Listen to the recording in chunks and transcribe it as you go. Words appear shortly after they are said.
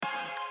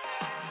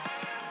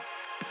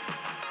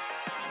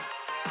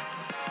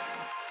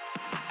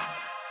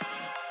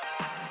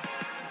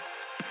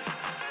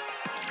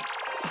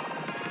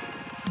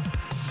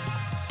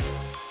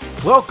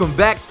Welcome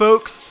back,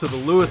 folks, to the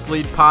Lewis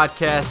Lead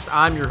Podcast.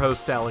 I'm your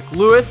host, Alec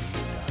Lewis.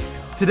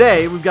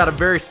 Today, we've got a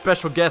very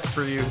special guest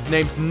for you. His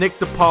name's Nick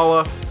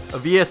DePaula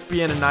of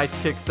ESPN and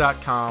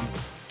NiceKicks.com.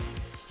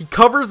 He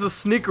covers the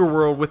sneaker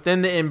world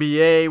within the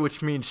NBA,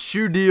 which means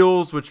shoe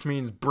deals, which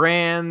means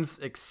brands,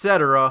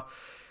 etc.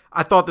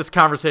 I thought this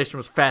conversation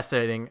was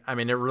fascinating. I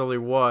mean, it really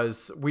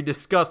was. We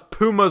discussed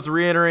Puma's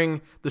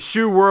re-entering the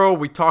shoe world.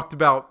 We talked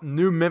about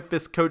new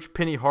Memphis coach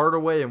Penny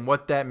Hardaway and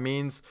what that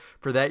means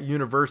for that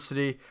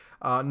university.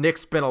 Nick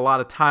spent a lot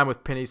of time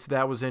with Penny, so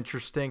that was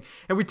interesting.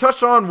 And we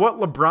touched on what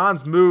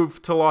LeBron's move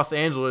to Los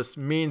Angeles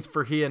means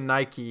for he and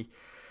Nike.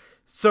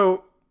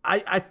 So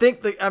I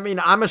think that,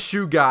 I'm a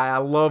shoe guy. I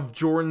love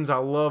Jordans. I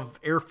love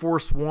Air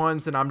Force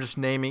Ones, and I'm just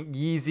naming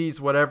Yeezys,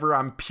 whatever.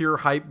 I'm pure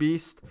hype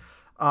beast.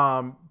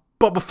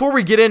 But before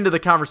we get into the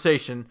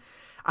conversation,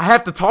 I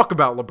have to talk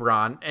about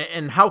LeBron,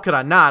 and how could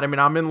I not? I mean,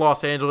 I'm in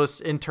Los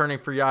Angeles interning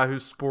for Yahoo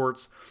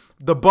Sports.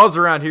 The buzz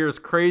around here is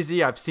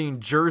crazy. I've seen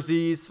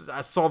jerseys.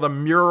 I saw the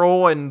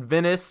mural in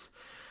Venice.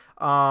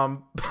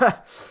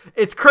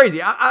 It's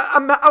crazy.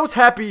 I was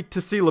happy to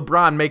see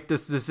LeBron make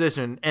this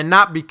decision, and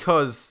not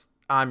because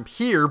I'm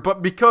here,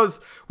 but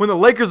because when the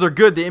Lakers are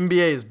good, the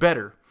NBA is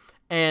better.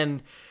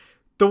 And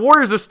the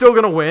Warriors are still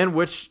going to win,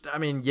 which, I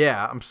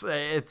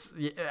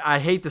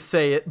hate to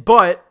say it,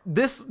 but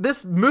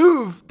this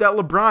move that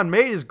LeBron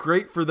made is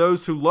great for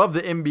those who love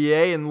the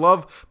NBA and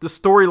love the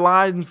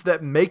storylines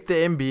that make the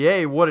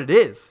NBA what it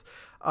is.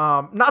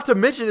 Not to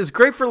mention, it's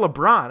great for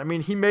LeBron. I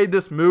mean, he made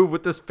this move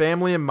with this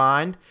family in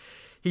mind.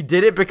 He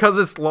did it because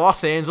it's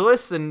Los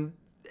Angeles, and,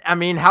 I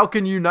mean, how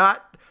can you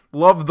not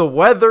love the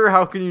weather?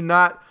 How can you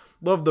not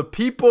love the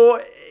people?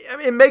 I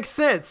mean, it makes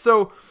sense.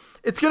 So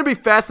it's going to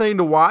be fascinating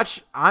to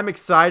watch. I'm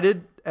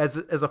excited as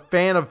a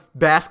fan of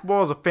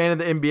basketball, as a fan of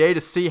the NBA,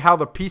 to see how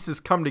the pieces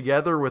come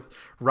together with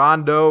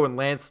Rondo and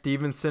Lance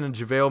Stevenson and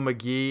JaVale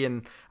McGee.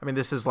 And, I mean,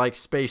 this is like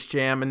Space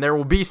Jam, and there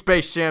will be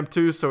Space Jam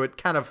too, so it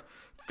kind of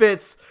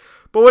fits.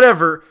 But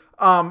whatever.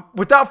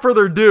 Without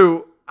further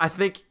ado, I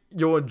think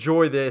you'll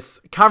enjoy this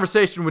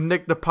conversation with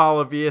Nick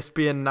DePaula of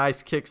ESPN and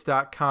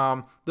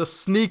NiceKicks.com. The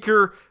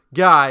sneaker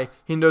guy.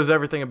 He knows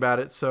everything about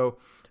it. So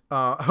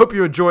I hope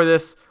you enjoy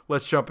this.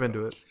 Let's jump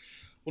into it.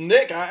 Well,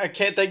 Nick, I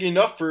can't thank you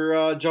enough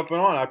for jumping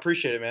on. I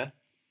appreciate it, man.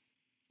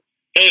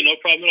 Hey, no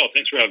problem at all.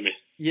 Thanks for having me.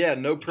 Yeah,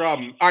 no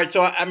problem. All right,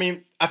 so,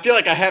 I feel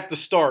like I have to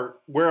start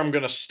where I'm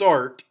going to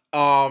start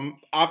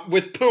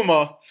with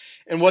PUMA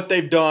and what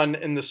they've done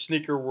in the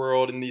sneaker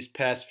world in these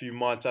past few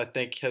months. I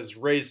think has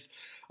raised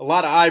a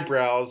lot of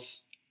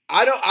eyebrows.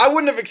 I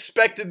wouldn't have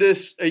expected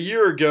this a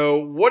year ago.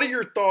 What are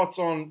your thoughts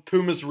on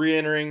Puma's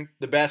re-entering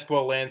the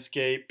basketball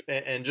landscape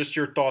and just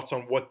your thoughts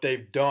on what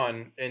they've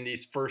done in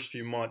these first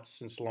few months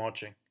since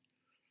launching?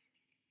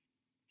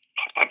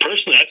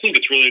 Personally, I think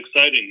it's really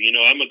exciting. You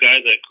know, I'm a guy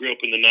that grew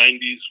up in the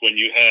 90s when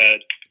you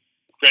had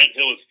Grant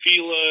Hill with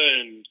Fila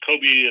and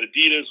Kobe at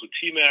Adidas with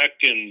T-Mac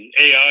and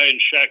AI and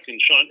Shaq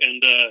and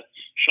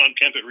Sean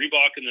Kemp at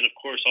Reebok, and then, of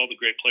course, all the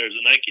great players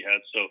that Nike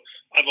had. So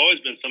I've always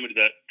been somebody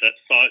that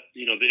thought,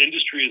 you know, the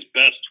industry is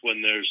best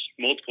when there's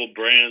multiple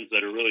brands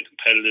that are really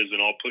competitive and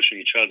all pushing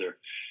each other.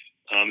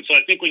 So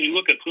I think when you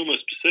look at Puma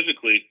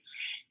specifically,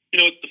 you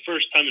know, it's the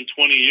first time in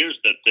 20 years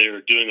that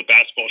they're doing a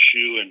basketball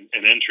shoe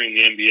and entering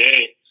the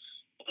NBA,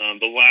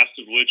 the last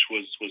of which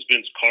was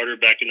Vince Carter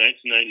back in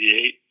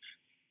 1998.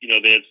 You know,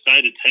 they had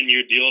signed a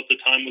 10-year deal at the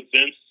time with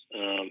Vince,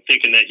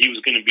 thinking that he was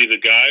going to be the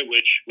guy,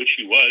 which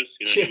he was.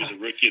 You know, He was a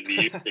rookie of the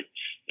year,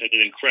 and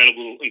an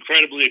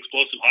incredibly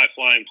explosive,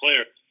 high-flying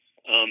player.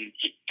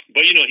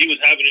 But you know, he was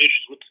having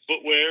issues with the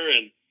footwear,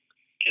 and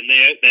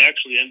they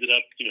actually ended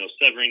up, you know,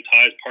 severing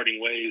ties,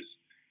 parting ways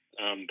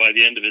by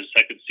the end of his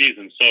second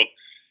season. So,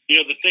 you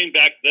know, the thing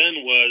back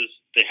then was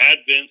they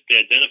had Vince,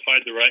 they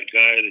identified the right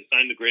guy, they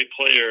signed a great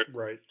player,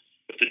 right?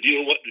 But the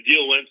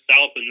deal went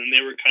south, and then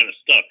they were kind of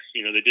stuck.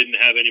 You know, they didn't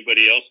have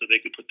anybody else that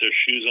they could put their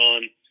shoes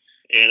on.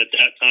 And at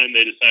that time,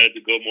 they decided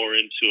to go more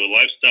into a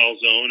lifestyle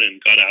zone and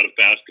got out of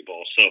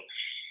basketball. So,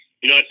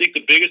 you know, I think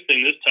the biggest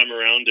thing this time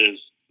around is,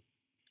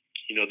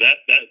 you know, that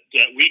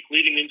week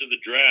leading into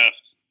the draft,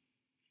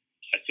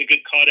 I think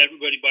it caught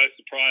everybody by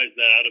surprise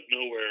that out of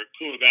nowhere,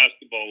 Puma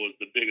basketball was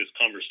the biggest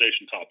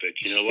conversation topic.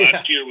 You know,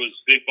 last year was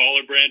Big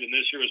Baller Brand, and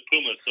this year was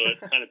Puma. So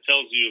it kind of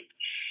tells you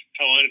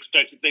how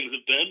unexpected things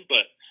have been.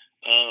 But,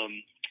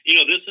 you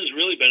know, this has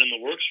really been in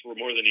the works for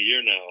more than a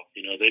year now.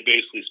 You know, they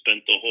basically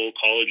spent the whole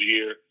college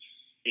year,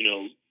 you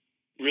know,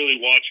 really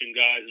watching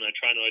guys and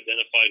trying to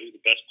identify who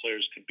the best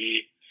players could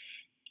be.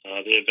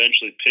 They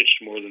eventually pitched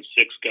more than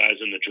 6 guys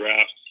in the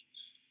draft.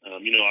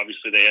 You know,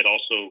 obviously they had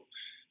also,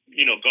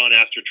 you know, gone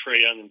after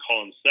Trae Young and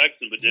Colin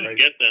Sexton, but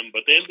didn't get them.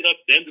 But they ended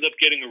up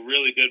getting a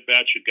really good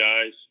batch of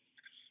guys.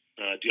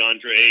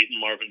 DeAndre Ayton,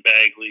 Marvin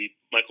Bagley,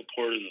 Michael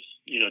Porter,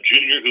 you know,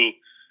 Jr., who,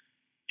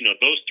 you know,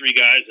 those 3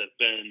 guys have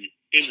been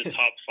in the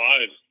top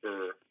 5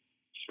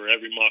 for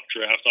every mock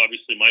draft.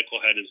 Obviously, Michael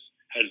had his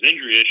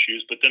injury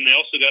issues, but then they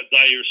also got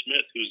Zaire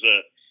Smith, who's a,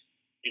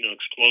 you know,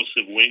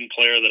 explosive wing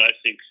player that I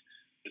think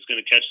is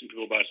going to catch some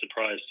people by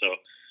surprise. So,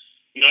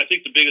 you know, I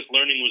think the biggest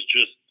learning was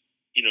just,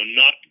 you know,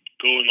 not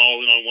going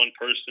all in on one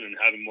person and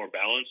having more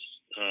balance,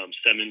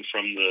 stemming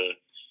from the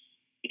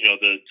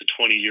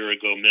 20-year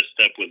ago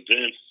misstep with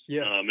Vince.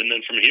 Yeah. And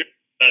then from here,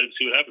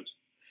 see what happens.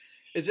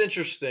 It's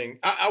interesting.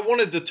 I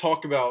wanted to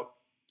talk about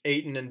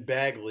Ayton and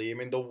Bagley. I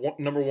mean, the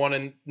number 1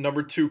 and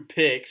number 2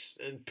 picks,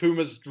 and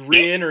Puma's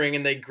re-entering,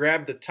 and they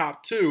grabbed the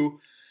top 2.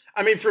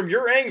 I mean, from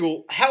your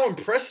angle, how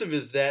impressive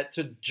is that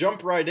to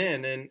jump right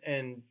in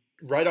and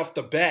right off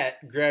the bat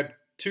grab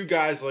 2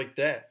 guys like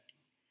that?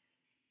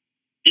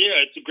 Yeah,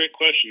 it's a great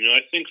question. I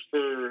think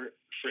for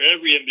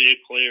every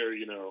NBA player,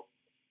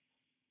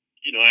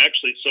 I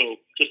actually, so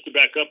just to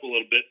back up a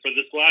little bit, for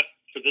this last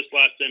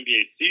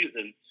NBA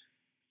season,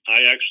 I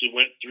actually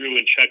went through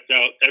and checked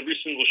out every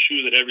single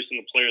shoe that every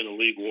single player in the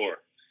league wore,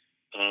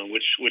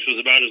 which was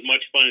about as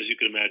much fun as you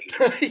could imagine.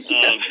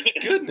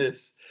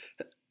 Goodness.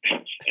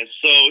 And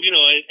so,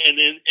 and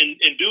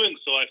in doing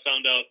so, I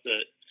found out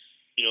that,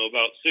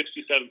 about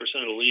 67%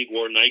 of the league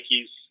wore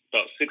Nikes,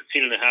 about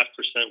 16.5%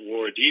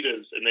 wore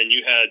Adidas, and then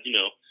you had,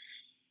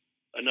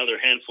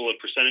 another handful of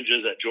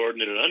percentages at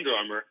Jordan and at Under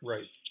Armour.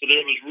 Right. So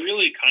there was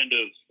really kind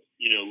of,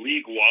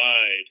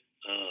 league-wide,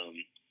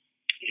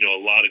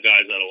 a lot of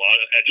guys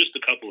at just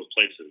a couple of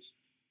places.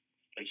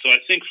 And so I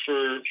think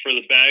for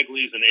the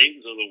Bagleys and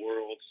Aytons of the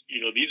world,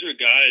 these are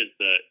guys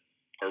that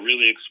are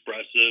really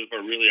expressive,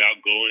 are really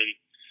outgoing,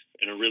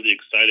 and are really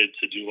excited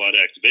to do a lot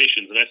of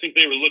activations. And I think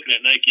they were looking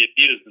at Nike,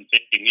 Adidas, and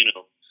thinking,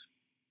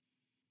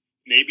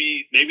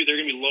 maybe they're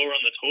going to be lower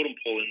on the totem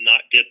pole and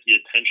not get the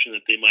attention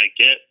that they might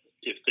get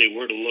if they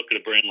were to look at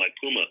a brand like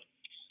Puma.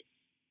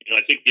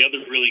 I think the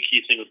other really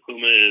key thing with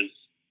Puma is,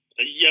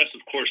 yes,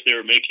 of course, they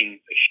were making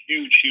a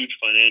huge, huge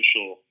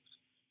financial,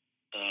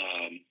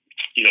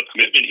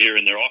 commitment here,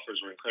 and their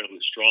offers were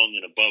incredibly strong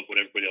and above what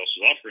everybody else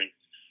was offering.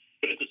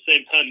 But at the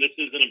same time, this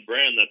isn't a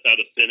brand that's out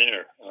of thin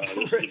air.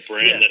 This is a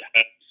brand that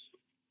has,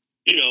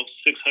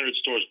 600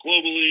 stores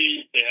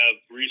globally. They have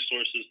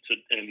resources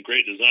and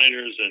great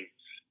designers and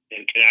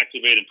can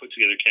activate and put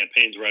together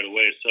campaigns right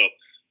away. So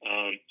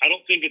I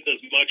don't think it's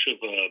as much of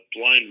a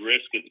blind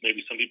risk as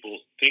maybe some people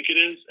think it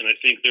is. And I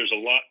think there's a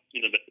lot,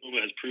 that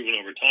Puma has proven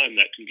over time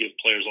that can give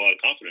players a lot of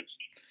confidence.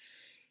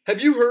 Have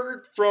you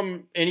heard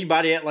from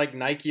anybody at like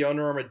Nike,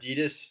 Under Armour,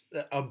 Adidas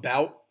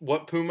about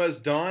what Puma's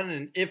done?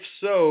 And if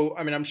so,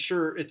 I mean, I'm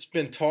sure it's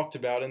been talked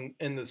about in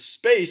the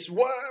space.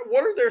 What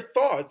are their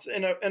thoughts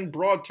in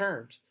broad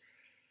terms?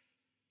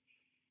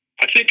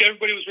 I think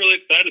everybody was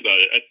really excited about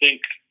it. I think,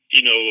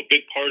 a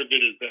big part of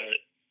it is that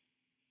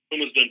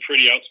Puma's been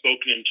pretty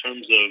outspoken in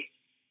terms of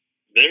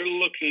they're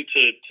looking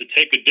to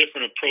take a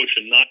different approach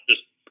and not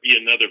just be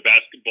another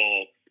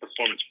basketball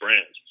performance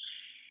brand.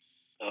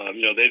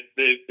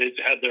 They've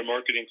had their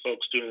marketing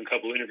folks doing a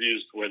couple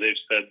interviews where they've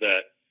said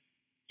that,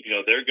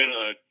 they're going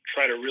to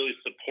try to really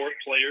support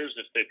players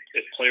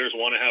if players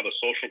want to have a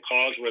social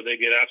cause where they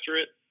get after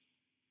it.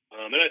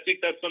 And I think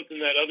that's something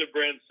that other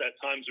brands at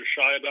times are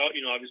shy about.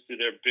 Obviously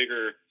they're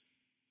bigger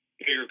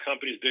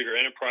companies, bigger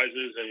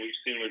enterprises, and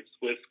we've seen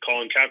with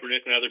Colin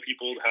Kaepernick and other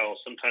people how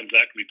sometimes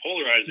that can be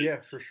polarizing.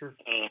 Yeah, for sure.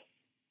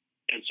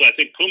 And so I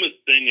think Puma's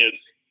thing is,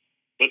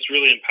 let's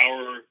really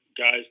empower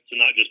guys to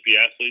not just be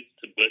athletes,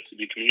 but to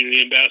be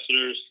community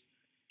ambassadors.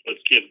 Let's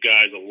give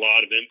guys a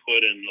lot of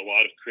input and a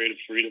lot of creative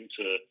freedom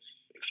to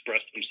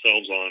express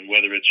themselves on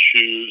whether it's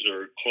shoes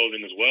or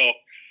clothing as well.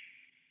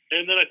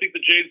 And then I think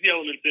the Jay-Z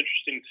element's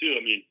interesting too.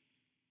 I mean,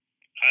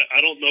 I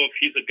don't know if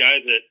he's a guy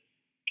that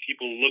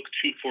people look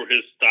to for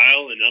his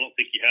style, and I don't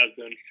think he has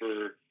been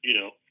for,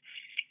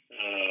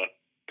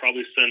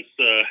 probably since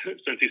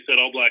he said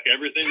all black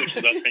everything, which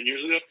was about 10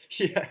 years ago.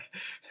 Yeah.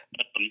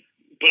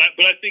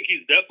 But I think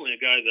he's definitely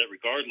a guy that,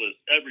 regardless,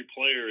 every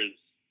player is,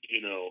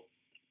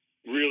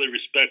 really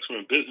respects from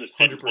a business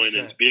standpoint,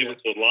 and to be able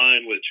to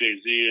align with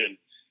Jay-Z and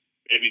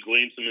maybe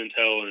glean some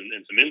intel and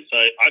some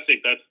insight. I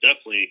think that's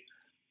definitely,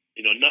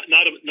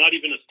 not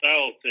even a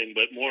style thing,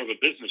 but more of a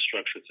business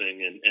structure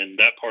thing, and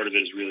that part of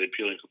it is really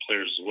appealing for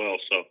players as well.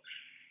 So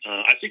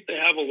I think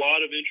they have a lot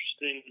of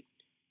interesting,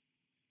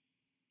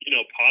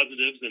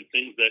 positives and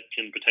things that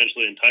can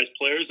potentially entice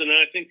players. And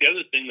then I think the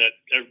other thing that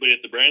everybody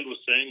at the brand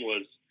was saying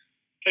was,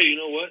 hey, you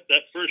know what?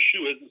 That first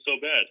shoe isn't so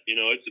bad.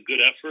 It's a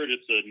good effort.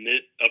 It's a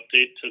knit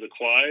update to the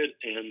Clyde.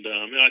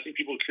 And I think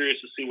people are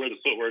curious to see where the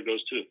footwear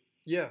goes too.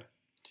 Yeah,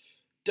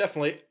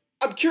 definitely.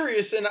 I'm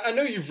curious, and I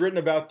know you've written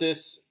about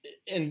this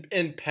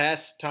in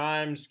past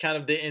times, kind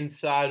of the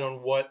inside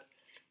on what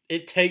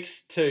it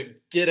takes to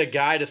get a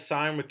guy to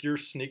sign with your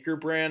sneaker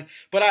brand.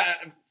 But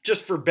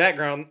just for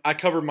background, I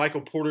covered Michael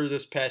Porter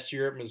this past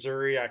year at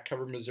Missouri. I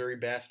covered Missouri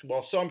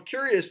basketball. So I'm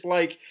curious,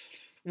 like,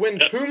 when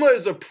Puma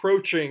is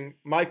approaching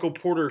Michael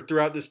Porter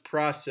throughout this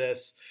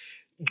process,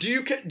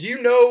 do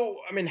you know,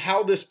 I mean,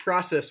 how this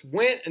process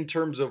went in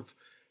terms of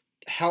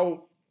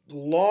how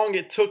long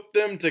it took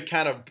them to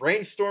kind of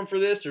brainstorm for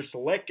this or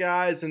select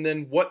guys, and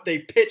then what they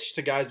pitched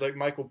to guys like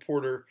Michael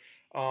Porter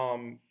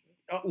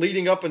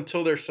leading up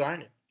until their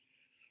signing?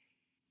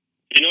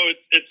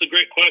 It's a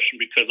great question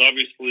because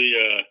obviously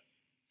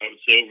I would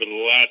say over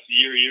the last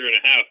year and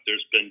a half,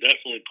 there's been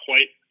definitely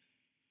quite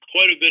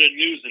a bit of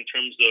news in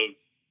terms of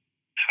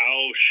how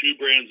shoe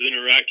brands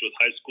interact with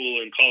high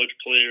school and college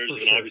players,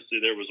 and obviously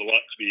there was a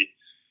lot to be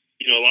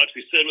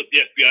said with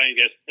the FBI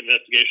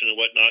investigation and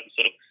whatnot. And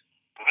so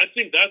I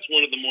think that's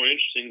one of the more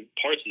interesting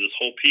parts of this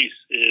whole piece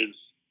is,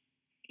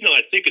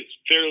 I think it's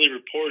fairly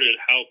reported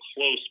how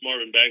close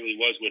Marvin Bagley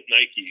was with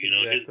Nike.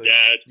 His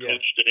dad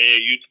coached an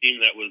AAU team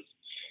that was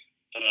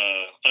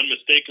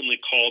unmistakably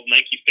called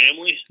Nike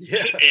Family.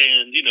 Yeah.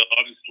 And,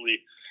 obviously,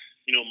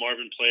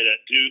 Marvin played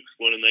at Duke,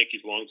 one of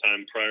Nike's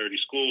longtime priority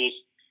schools.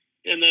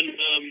 And then,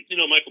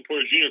 Michael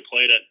Porter Jr.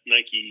 played at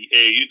Nike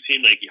AAU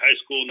team, Nike High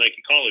School,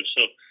 Nike College.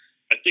 So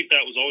I think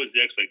that was always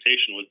the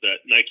expectation, was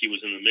that Nike was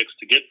in the mix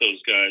to get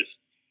those guys.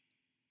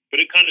 But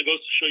it kind of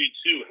goes to show you,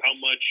 too, how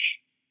much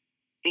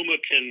PUMA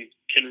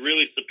can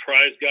really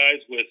surprise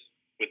guys with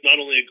not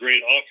only a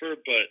great offer,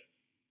 but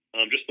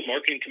just the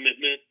marketing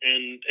commitment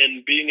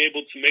and being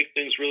able to make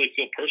things really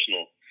feel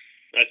personal.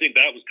 And I think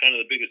that was kind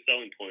of the biggest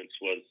selling points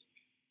was,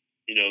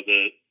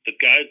 the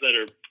guys that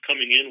are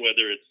coming in,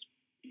 whether it's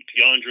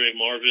DeAndre,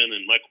 Marvin,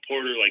 and Michael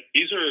Porter, like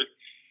these are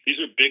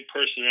big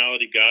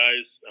personality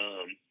guys.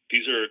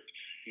 These are,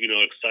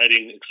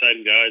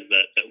 exciting guys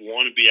that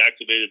want to be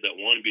activated, that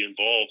want to be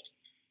involved.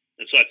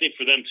 And so I think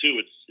for them too,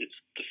 it's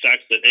the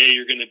fact that A,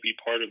 you're going to be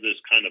part of this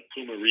kind of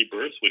PUMA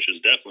rebirth, which is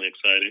definitely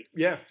exciting.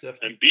 Yeah,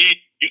 definitely. And B,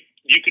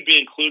 you could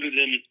be included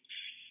in,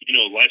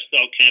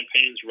 lifestyle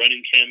campaigns,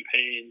 running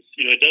campaigns.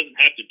 It doesn't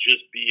have to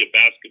just be a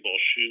basketball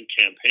shoe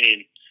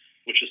campaign,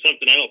 which is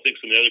something I don't think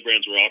some of the other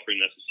brands were offering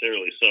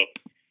necessarily. So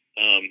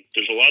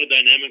there's a lot of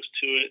dynamics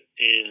to it,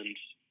 and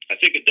I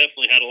think it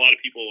definitely had a lot of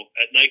people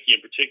at Nike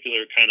in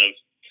particular kind of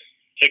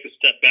take a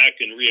step back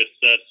and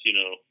reassess.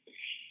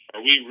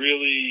 Are we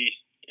really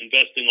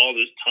investing all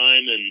this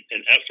time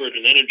and effort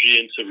and energy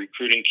into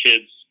recruiting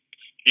kids,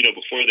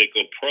 before they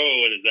go pro,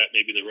 and is that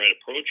maybe the right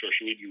approach, or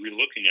should we be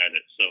relooking at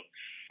it? So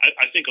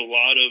I think a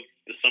lot of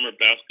the summer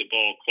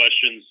basketball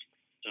questions,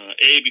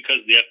 A,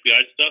 because of the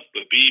FBI stuff,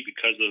 but B,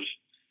 because of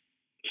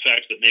the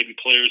fact that maybe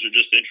players are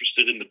just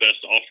interested in the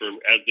best offer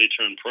as they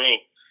turn pro.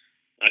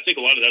 I think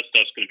a lot of that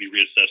stuff's going to be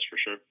reassessed for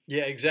sure.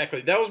 Yeah,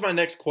 exactly. That was my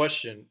next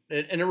question.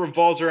 And it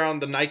revolves around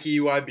the Nike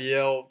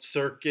UIBL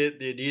circuit,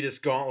 the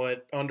Adidas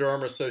Gauntlet, Under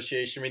Armour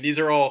Association. I mean, these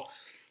are all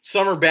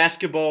summer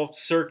basketball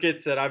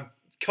circuits that I've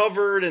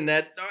covered and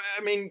that,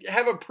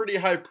 have a pretty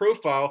high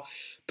profile.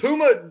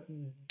 PUMA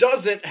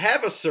doesn't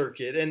have a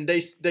circuit, and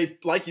they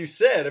like you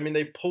said,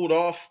 they pulled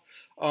off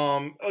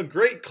a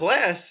great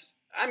class.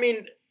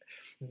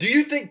 Do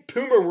you think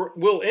PUMA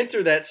will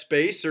enter that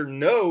space or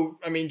no?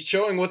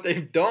 Showing what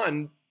they've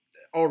done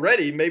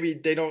already, maybe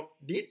they don't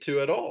need to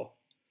at all.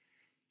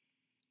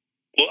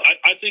 Well,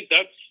 I think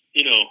that's,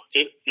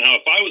 if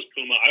I was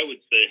PUMA, I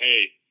would say,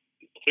 hey,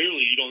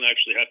 clearly you don't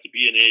actually have to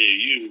be an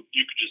AAU.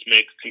 You could just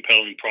make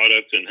compelling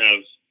products and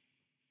have,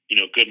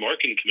 good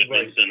marketing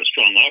commitments and a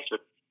strong offer.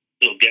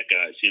 They'll get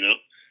guys,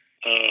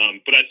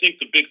 But I think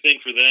the big thing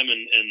for them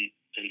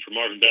and for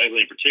Marvin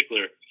Bagley in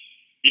particular,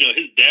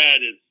 his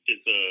dad is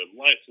a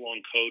lifelong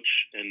coach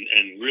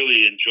and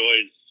really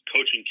enjoys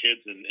coaching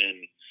kids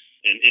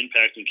and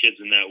impacting kids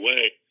in that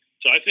way.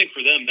 So I think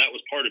for them, that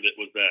was part of it,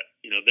 was that,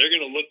 they're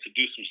going to look to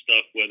do some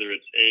stuff, whether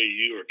it's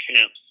AAU or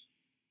camps.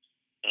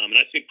 And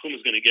I think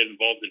PUMA's going to get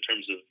involved in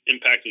terms of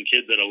impacting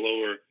kids at a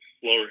lower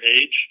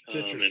age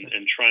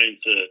and trying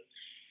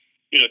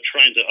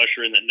to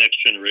usher in that next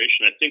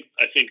generation. I think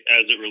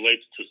as it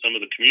relates to some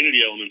of the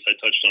community elements I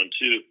touched on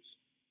too,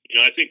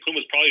 I think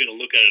PUMA's probably going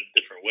to look at it a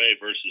different way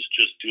versus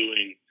just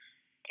doing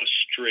a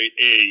straight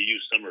AAU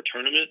summer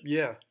tournament.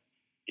 Yeah.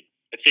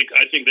 I think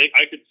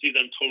I could see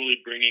them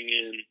totally bringing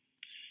in,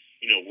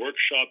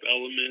 workshop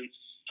elements,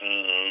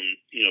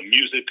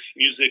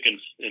 music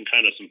and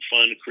kind of some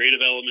fun creative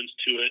elements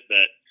to it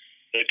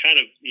that kind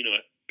of,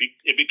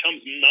 it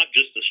becomes not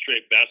just a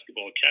straight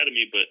basketball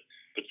academy, but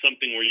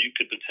something where you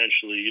could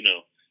potentially,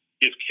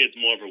 give kids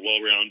more of a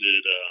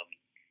well-rounded,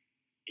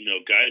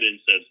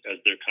 guidance as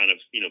they're kind of,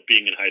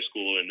 being in high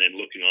school and then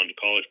looking on to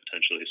college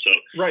potentially. So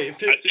I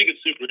think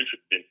it's super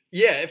interesting.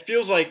 Yeah, it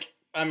feels like,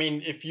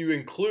 if you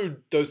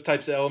include those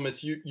types of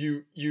elements,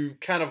 you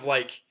kind of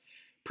like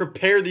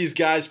prepare these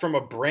guys from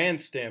a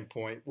brand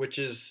standpoint, which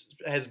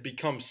has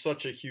become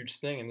such a huge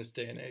thing in this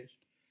day and age.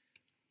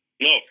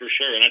 No, for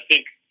sure. And I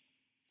think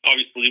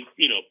obviously,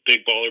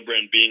 Big Baller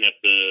Brand being at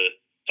the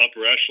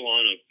upper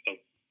echelon of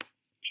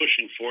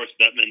pushing forth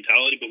that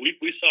mentality, but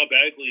we saw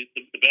Bagley,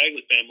 the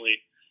Bagley family,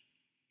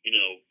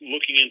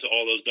 looking into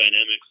all those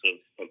dynamics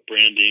of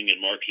branding and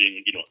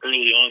marketing,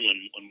 early on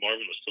when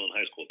Marvin was still in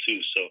high school too.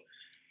 So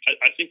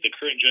I think the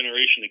current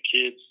generation of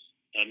kids,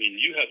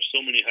 you have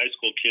so many high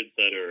school kids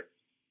that are,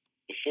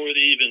 before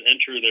they even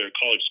enter their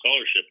college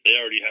scholarship, they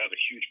already have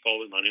a huge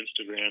following on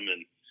Instagram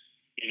and,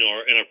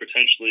 are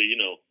potentially,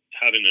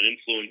 having an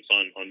influence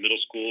on middle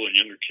school and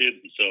younger kids.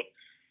 And so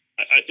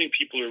I think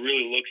people are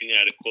really looking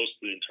at it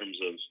closely in terms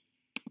of,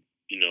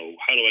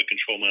 how do I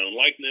control my own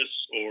likeness,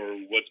 or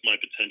what's my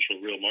potential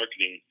real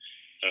marketing,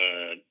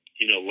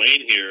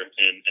 lane here?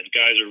 And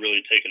guys are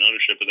really taking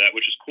ownership of that,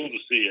 which is cool to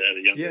see at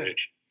a younger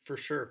age. For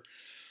sure.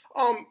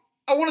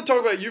 I want to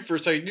talk about you for a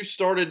second. You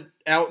started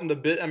out in the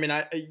bit. I mean,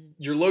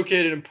 you're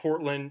located in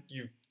Portland.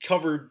 You've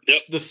covered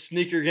the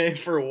sneaker game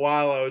for a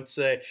while, I would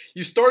say.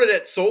 You started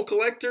at Soul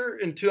Collector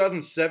in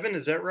 2007.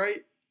 Is that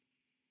right?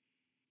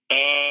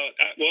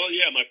 Well,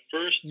 yeah, my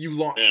first. You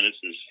launched. Man, this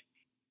is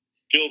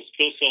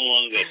feels so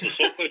long ago. So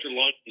Soul Collector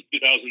launched in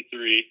 2003,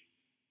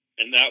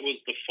 and that was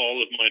the fall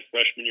of my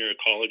freshman year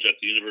of college at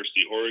the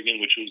University of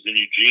Oregon, which was in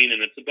Eugene,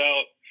 and it's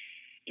about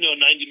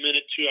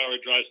 90-minute, 2-hour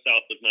drive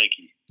south of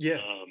Nike. Yeah.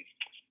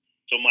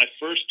 So my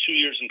first 2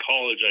 years in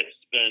college, I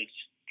spent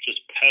just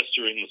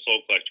pestering the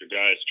Soul Collector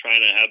guys, trying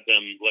to have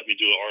them let me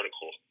do an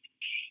article.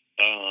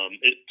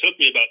 It took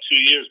me about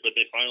 2 years, but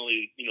they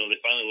finally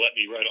let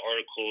me write an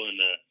article.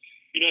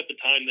 And at the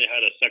time they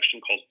had a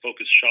section called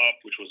Focus Shop,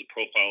 which was a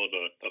profile of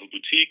a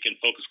boutique, and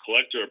Focus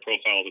Collector, a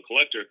profile of a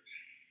collector.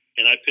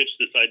 And I pitched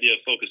this idea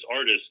of Focus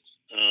Artist,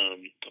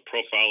 a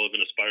profile of an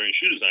aspiring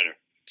shoe designer.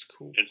 That's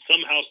cool. And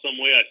somehow, some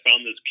way, I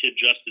found this kid,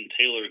 Justin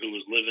Taylor, who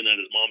was living at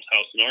his mom's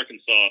house in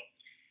Arkansas.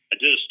 I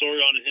did a story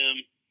on him,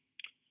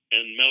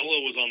 and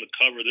Melo was on the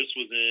cover. This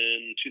was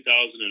in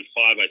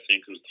 2005, I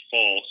think. It was the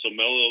fall. So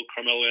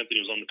Carmelo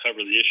Anthony was on the cover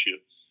of the issue.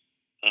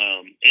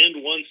 And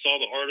one saw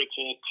the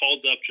article,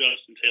 called up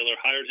Justin Taylor,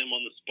 hired him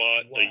on the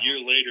spot. Wow. A year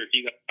later,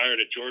 he got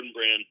hired at Jordan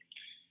Brand.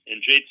 And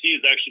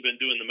JT has actually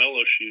been doing the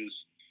Melo shoes.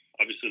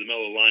 Obviously, the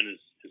Melo line has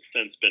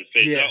since been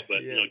phased out,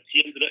 but he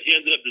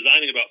ended up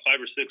designing about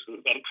 5 or 6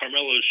 of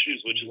Carmelo's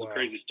shoes, which is a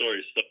crazy story.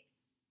 So,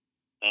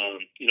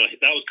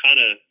 that was kind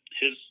of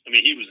his. I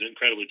mean, he was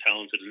incredibly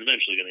talented and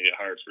eventually going to get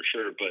hired for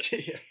sure. But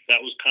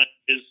that was kind of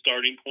his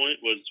starting point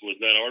was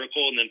that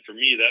article, and then for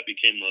me, that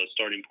became the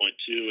starting point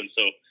too. And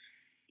so,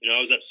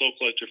 I was at Soul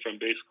Collector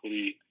from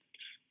basically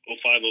 05,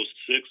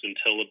 06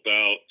 until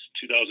about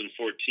 2014.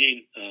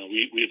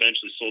 We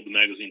eventually sold the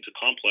magazine to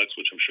Complex,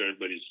 which I'm sure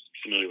everybody's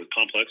familiar with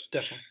Complex.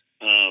 Definitely.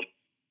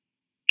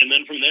 And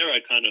then from there,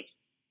 I kind of,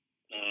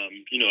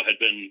 had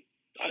been,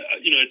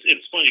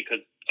 it's funny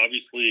because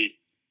obviously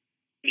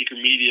sneaker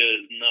media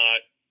is not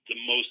the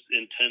most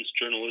intense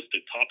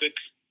journalistic topic.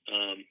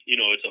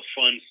 It's a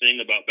fun thing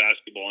about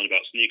basketball and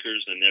about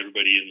sneakers, and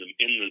everybody in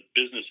the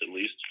business at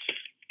least,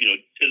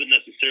 isn't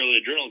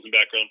necessarily a journalism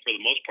background for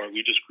the most part.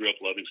 We just grew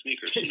up loving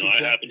sneakers. Exactly,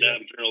 I happen to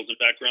have a journalism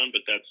background,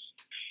 but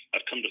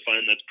I've come to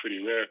find that's pretty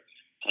rare.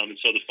 And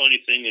so the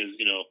funny thing is,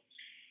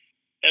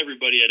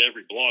 everybody at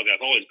every blog I've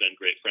always been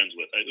great friends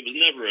with. It was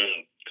never a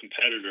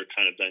competitor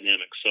kind of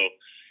dynamic. So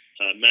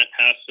Matt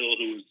Hassel,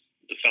 who was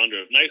the founder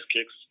of Nice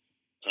Kicks,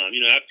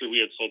 after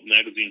we had sold the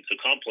magazine to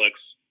Complex,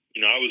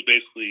 I was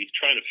basically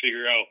trying to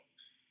figure out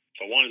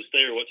if I wanted to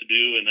stay or what to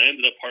do. And I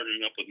ended up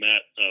partnering up with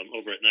Matt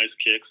over at Nice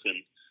Kicks.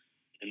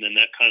 And then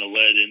that kind of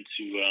led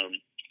into,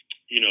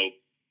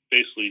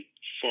 basically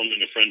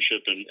forming a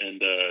friendship and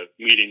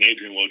meeting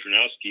Adrian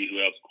Wojnarowski, who,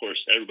 of course,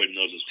 everybody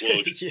knows as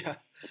Woj. Yeah.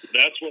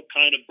 That's what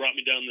kind of brought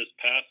me down this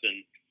path.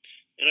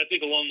 And I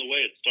think along the way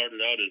it started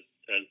out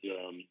as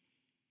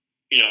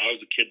I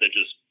was a kid that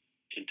just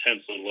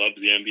intensely loved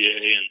the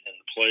NBA and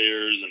the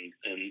players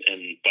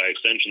and by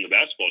extension the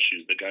basketball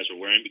shoes that guys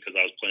were wearing because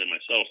I was playing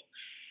myself.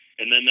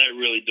 And then that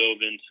really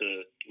dove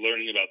into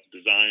learning about the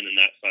design and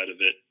that side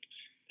of it.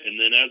 And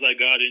then as I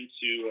got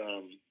into,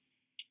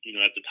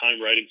 at the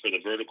time writing for the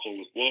Vertical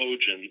with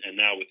Woj and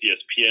now with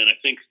ESPN, I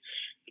think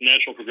the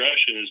natural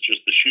progression is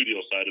just the shoe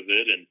deal side of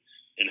it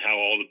and how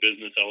all the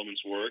business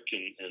elements work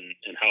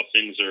and how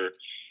things are,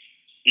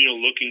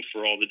 looking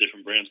for all the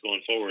different brands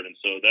going forward. And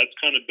so that's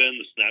kind of been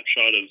the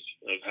snapshot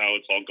of how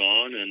it's all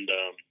gone. And,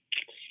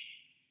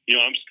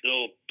 I'm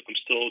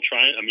still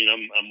trying. I mean,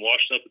 I'm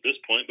washed up at this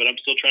point, but I'm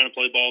still trying to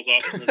play balls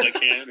often as I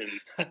can and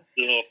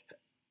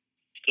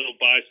still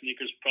buy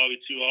sneakers probably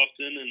too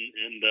often.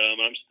 And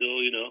I'm still,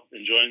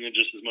 enjoying it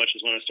just as much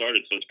as when I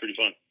started. So it's pretty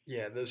fun.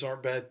 Yeah, those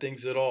aren't bad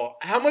things at all.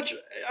 How much,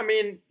 I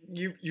mean,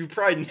 you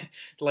probably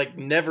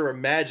never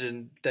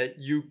imagined that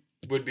you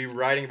would be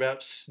writing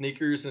about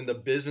sneakers and the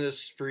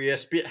business for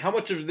ESPN. How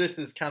much of this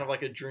is kind of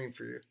like a dream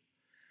for you?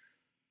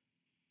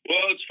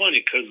 Well, it's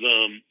funny because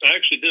I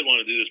actually did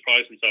want to do this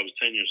probably since I was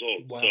 10 years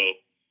old. Wow. So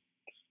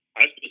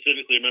I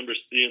specifically remember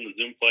seeing the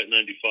Zoom Flight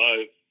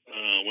 95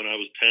 when I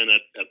was 10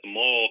 at the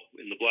mall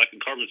in the black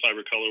and carbon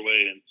fiber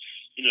colorway. And,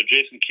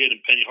 Jason Kidd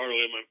and Penny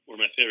Hardaway were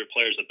my favorite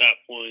players at that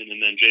point, and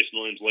then Jason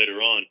Williams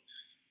later on,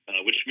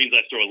 which means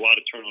I throw a lot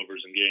of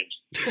turnovers in games.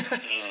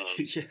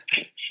 Yeah.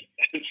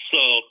 And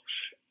so,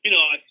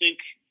 I think,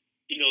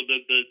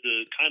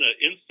 the kind of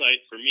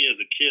insight for me as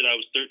a kid, I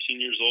was 13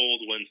 years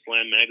old when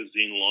Slam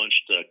Magazine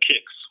launched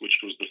Kicks, which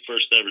was the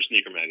first ever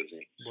sneaker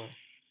magazine. Wow.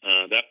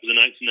 That was in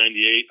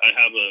 1998. I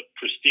have a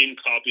pristine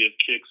copy of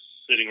Kicks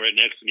sitting right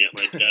next to me at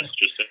my desk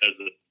just as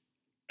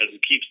a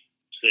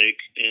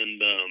keepsake.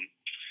 And,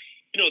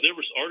 there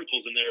was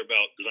articles in there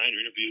about designer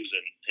interviews,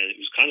 and it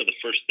was kind of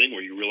the first thing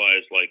where you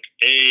realize,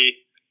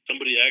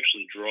 somebody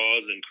actually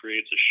draws and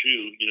creates a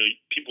shoe.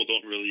 People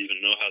don't really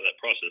even know how that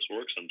process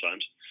works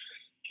sometimes.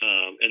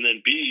 And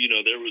then B,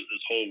 there was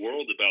this whole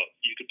world about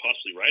you could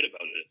possibly write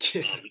about it.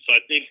 So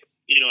I think,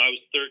 I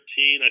was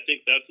 13. I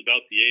think that's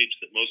about the age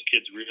that most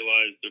kids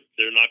realize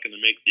they're not going to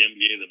make the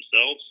NBA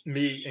themselves.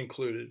 Me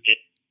included.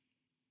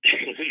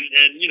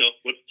 And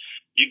what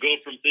you go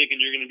from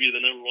thinking you're going to be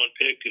the number one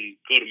pick and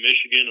go to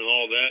Michigan and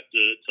all that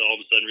to all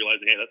of a sudden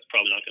realizing, hey, that's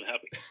probably not going to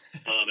happen.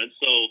 And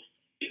so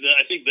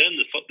I think then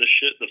the focus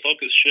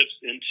shifts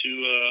into,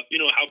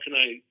 how can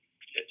I,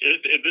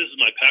 if this is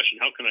my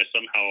passion, how can I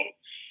somehow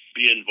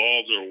be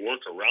involved or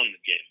work around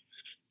the game?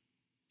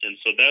 And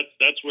so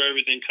that's where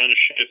everything kind of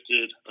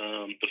shifted.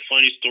 The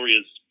funny story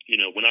is,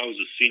 when I was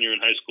a senior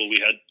in high school,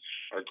 we had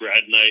our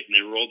grad night, and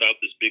they rolled out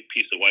this big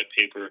piece of white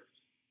paper,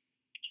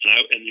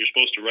 and you're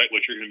supposed to write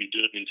what you're going to be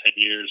doing in 10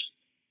 years.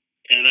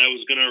 And I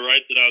was going to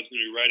write that I was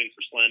going to be writing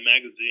for Slam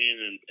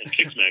Magazine and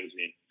Kicks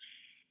Magazine.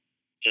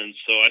 And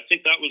so I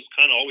think that was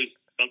kind of always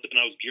something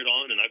I was geared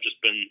on, and I've just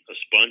been a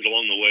sponge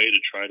along the way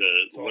to try to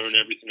learn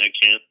everything I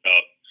can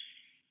about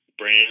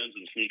brands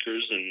and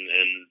sneakers and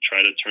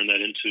try to turn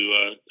that into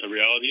a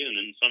reality, and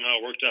then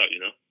somehow it worked out,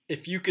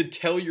 If you could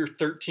tell your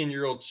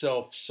 13-year-old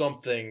self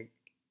something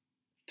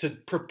to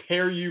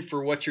prepare you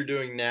for what you're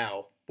doing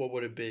now, what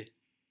would it be?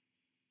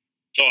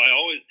 So I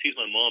always tease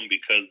my mom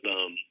because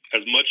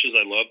as much as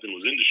I loved and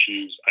was into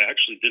shoes, I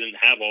actually didn't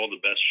have all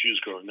the best shoes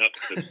growing up.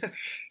 Because,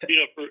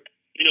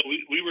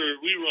 we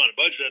were on a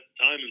budget at the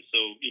time, and so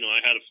I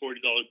had a $40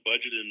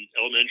 budget in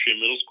elementary and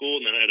middle school,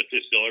 and then I had a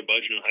 $50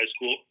 budget in high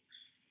school.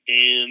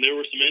 And there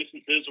were some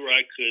instances where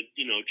I could,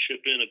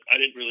 chip in. I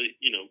didn't really,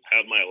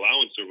 have my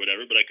allowance or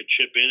whatever, but I could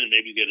chip in and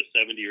maybe get a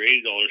 $70 or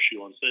 $80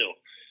 shoe on sale.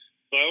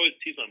 So I always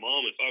tease my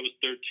mom, if I was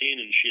 13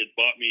 and she had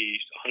bought me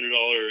 $100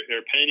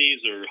 Air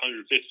Pennies or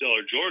 $150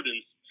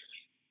 Jordans,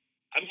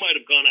 I might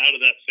have gone out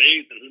of that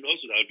phase, and who knows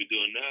what I would be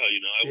doing now.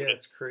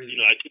 That's crazy.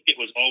 I think it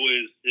was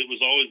always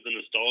the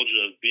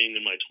nostalgia of being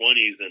in my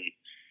 20s and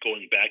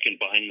going back and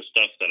buying the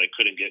stuff that I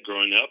couldn't get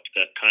growing up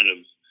that kind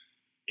of,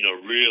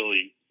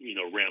 really,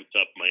 ramped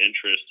up my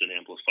interest and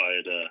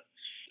amplified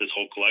this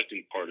whole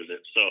collecting part of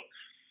it. So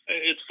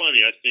it's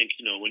funny. I think,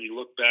 when you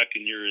look back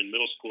and you're in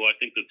middle school, I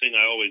think the thing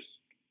I always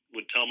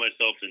would tell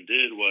myself and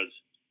did was,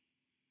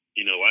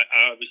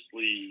 I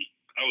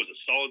was a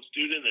solid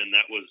student, and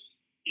that was,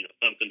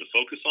 something to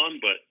focus on,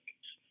 but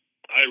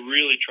I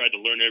really tried to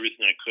learn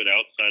everything I could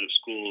outside of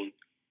school,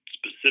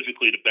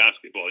 specifically to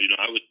basketball.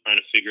 I was trying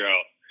to figure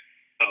out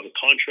how the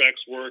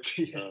contracts work,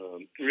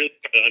 really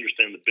try to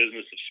understand the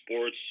business of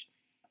sports,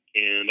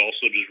 and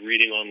also just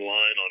reading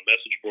online on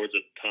message boards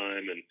at the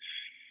time, and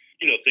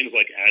things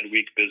like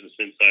Adweek, Business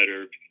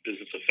Insider,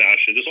 Business of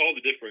Fashion, just all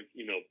the different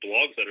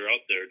blogs that are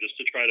out there, just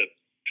to try to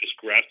just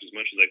grasp as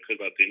much as I could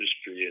about the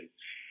industry. And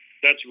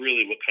that's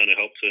really what kind of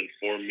helped to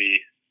inform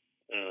me.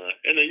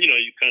 And then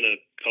you kind of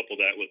couple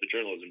that with the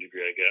journalism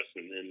degree, I guess,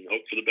 and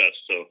hope for the best.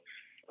 So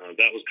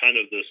that was kind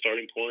of the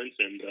starting points,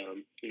 and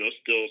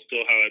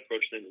still how I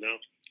approach things now.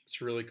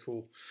 It's really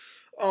cool.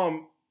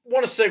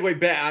 Want to segue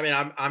back. I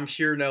mean, I'm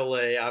here in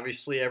LA.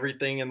 Obviously,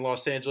 everything in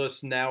Los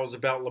Angeles now is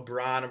about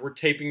LeBron, and we're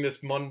taping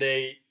this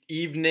Monday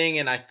evening.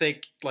 And I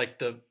think like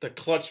the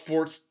Clutch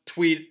Sports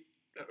tweet,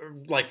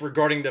 like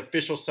regarding the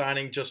official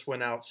signing, just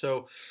went out.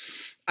 So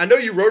I know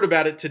you wrote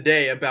about it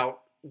today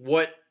about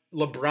what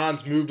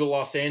LeBron's move to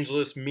Los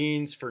Angeles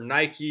means for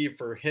Nike,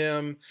 for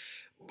him.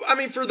 I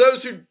mean, for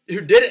those who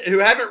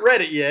haven't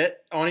read it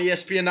yet on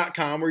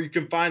ESPN.com, where you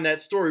can find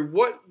that story,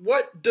 what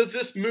does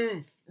this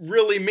move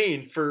really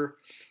mean for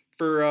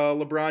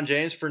LeBron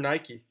James, for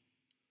Nike?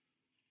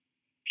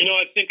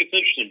 I think it's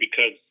interesting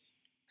because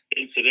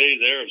in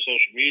today's era of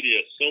social media,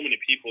 so many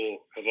people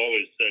have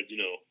always said,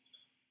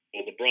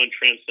 well, LeBron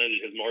transcended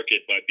his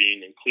market by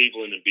being in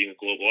Cleveland and being a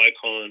global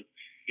icon.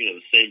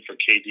 The same for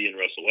KD and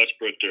Russell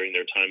Westbrook during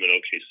their time at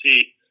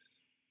OKC.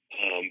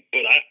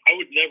 But I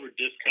would never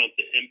discount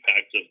the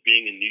impact of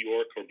being in New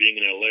York or being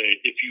in LA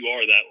if you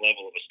are that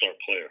level of a star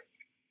player.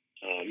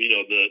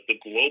 The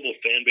global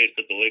fan base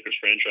that the Lakers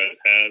franchise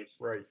has,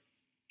 right,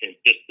 and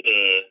just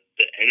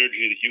the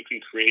energy that you can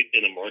create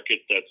in a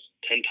market that's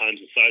 10 times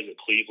the size of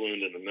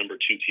Cleveland and the number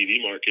 2 TV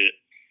market.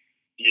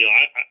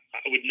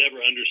 I would never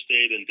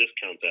understate and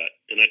discount that.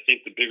 And I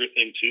think the bigger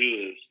thing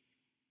too is,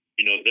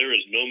 there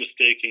is no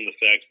mistaking the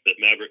fact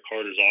that Maverick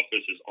Carter's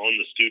office is on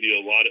the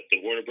studio lot at the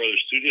Warner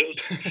Brothers Studios.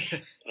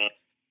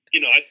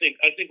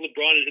 I think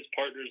LeBron and his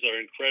partners are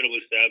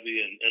incredibly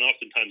savvy and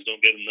oftentimes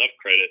don't get enough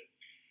credit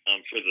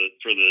for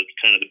the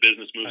kind of the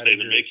business moves they've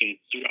been making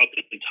throughout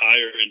the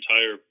entire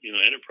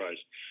enterprise.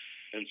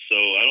 And so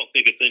I don't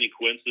think it's any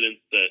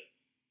coincidence that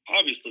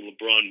obviously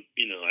LeBron,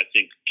 I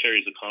think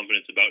carries a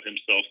confidence about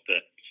himself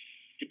that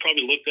he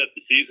probably looked at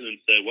the season and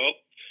said, well,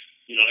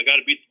 I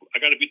got to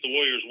beat the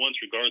Warriors once,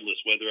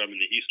 regardless whether I'm in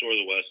the East or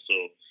the West. So,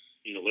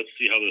 let's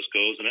see how this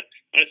goes. And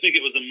I think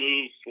it was a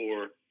move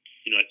for,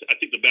 I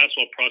think the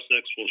basketball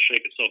process will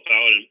shake itself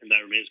out, and that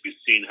remains to be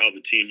seen how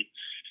the team,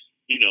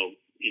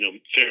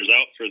 fares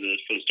out for the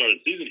start of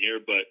the season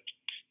here. But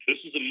this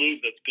is a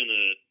move that's going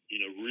to,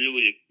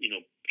 really,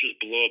 just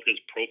blow up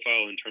his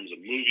profile in terms of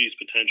movies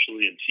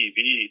potentially and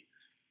TV.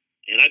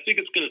 And I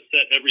think it's going to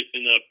set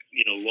everything up,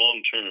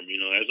 long term.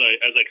 As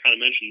I kind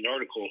of mentioned in the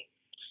article.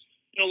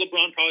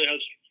 LeBron probably has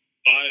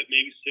 5,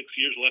 maybe 6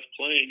 years left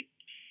playing,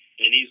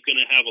 and he's going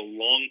to have a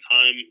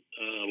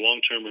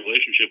long-term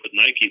relationship with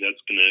Nike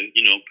that's going to,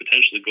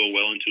 potentially go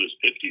well into his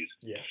 50s.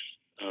 Yeah.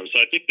 So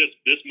I think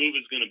this move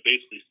is going to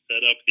basically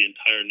set up the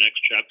entire next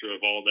chapter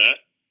of all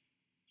that.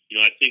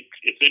 I think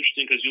it's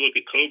interesting because you look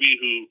at Kobe,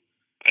 who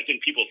I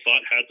think people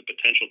thought had the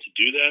potential to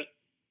do that,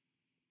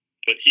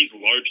 but he's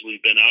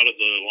largely been out of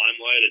the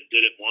limelight and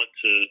didn't want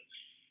to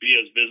be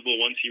as visible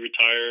once he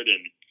retired,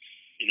 and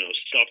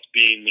stopped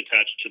being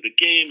attached to the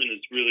game, and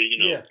is really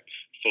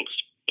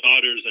focused on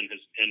daughters, and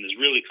has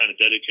really kind of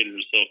dedicated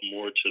himself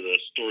more to the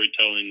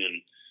storytelling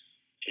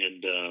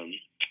and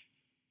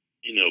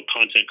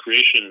content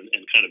creation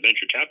and kind of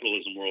venture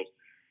capitalism world.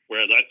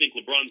 Whereas I think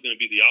LeBron's going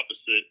to be the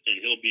opposite, and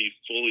he'll be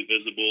fully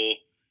visible,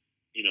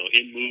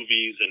 in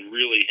movies and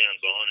really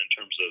hands-on in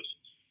terms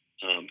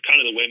of kind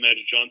of the way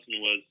Magic Johnson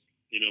was,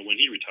 when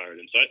he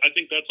retired. And so I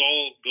think that's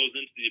all goes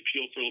into the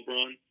appeal for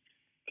LeBron.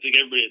 I think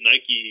everybody at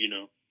Nike,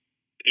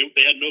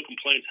 they had no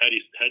complaints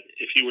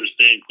if he were to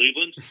stay in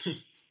Cleveland.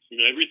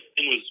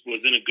 Everything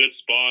was in a good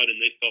spot, and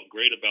they felt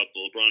great about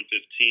the LeBron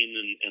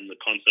 15 and the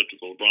concept of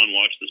the LeBron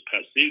watch this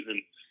past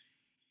season.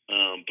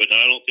 But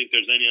I don't think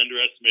there's any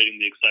underestimating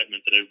the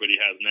excitement that everybody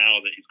has now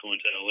that he's going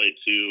to LA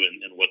too,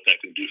 and what that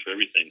can do for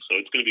everything. So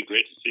it's going to be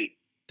great to see.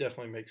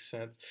 Definitely makes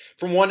sense.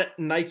 From one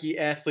Nike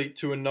athlete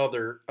to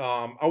another,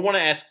 I want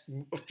to ask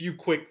a few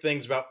quick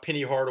things about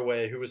Penny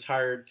Hardaway, who was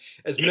hired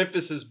as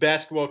Memphis's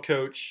basketball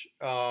coach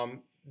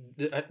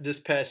this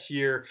past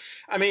year.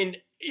 I mean,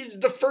 he's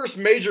the first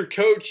major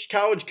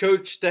college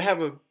coach to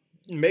have a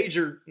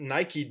major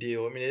Nike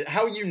deal. I mean,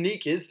 how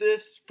unique is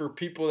this for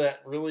people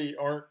that really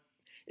aren't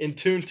in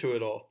tune to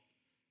it all?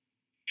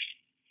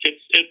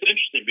 It's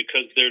interesting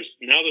because there's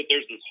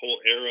this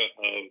whole era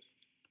of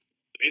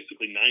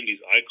basically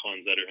 90s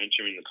icons that are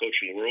entering the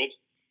coaching world.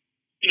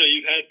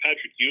 You've had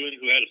Patrick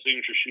Ewing, who had a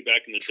signature shoe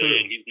back in the day,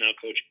 and he's now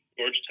coaching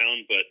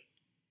Georgetown, but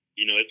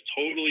it's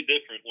totally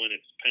different when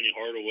it's Penny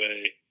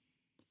Hardaway.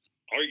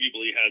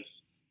 Arguably has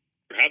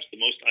perhaps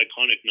the most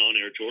iconic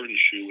non-Air Jordan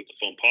shoe with the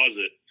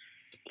Foamposite,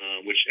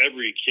 which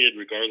every kid,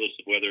 regardless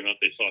of whether or not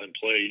they saw him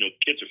play,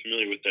 kids are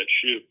familiar with that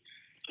shoe.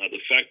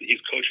 The fact that he's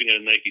coaching at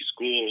a Nike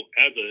school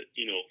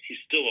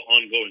he's still an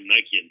ongoing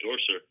Nike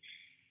endorser.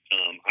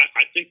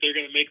 I think they're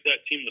going to make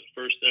that team the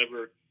first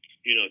ever,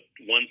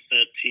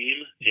 1-cent team.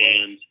 Wow.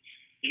 And,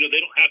 they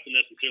don't have to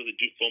necessarily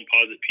do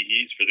Foamposite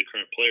PEs for the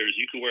current players.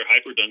 You could wear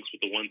Hyperdunks with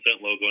the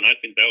 1-cent logo, and I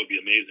think that would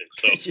be amazing.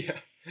 So,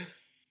 yeah.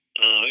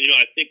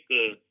 I think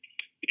the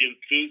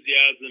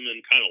enthusiasm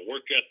and kind of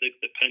work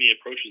ethic that Penny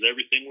approaches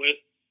everything with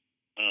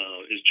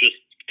is just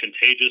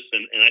contagious.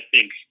 And I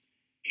think,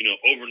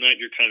 overnight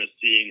you're kind of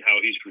seeing how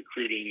he's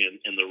recruiting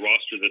and the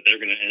roster that they're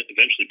going to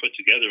eventually put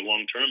together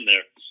long-term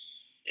there.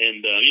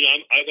 And,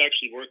 I've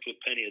actually worked with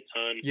Penny a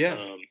ton. Yeah.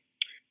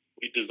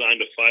 We designed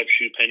a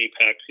 5-shoe Penny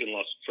pack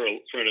for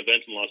an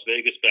event in Las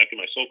Vegas back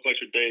in my Soul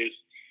Collector days.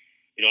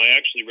 I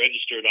actually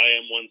registered I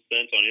Am 1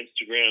 Cent on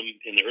Instagram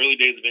in the early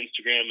days of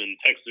Instagram and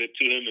texted it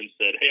to him and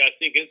said, "Hey, I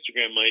think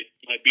Instagram might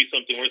be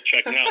something worth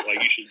checking out.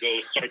 Like, you should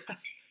go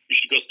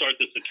start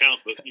this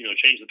account, but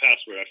change the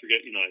password." I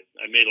forget.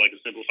 I made like a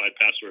simplified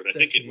password. I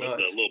think it was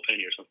a little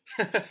penny or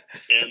something.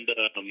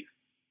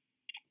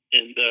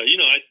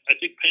 I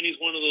think Penny's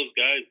one of those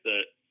guys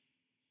that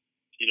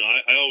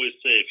I always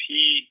say if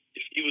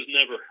he was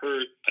never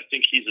hurt, I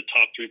think he's a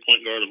top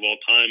 3-point guard of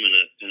all time and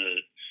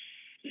a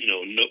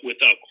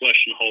without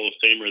question Hall of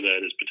Famer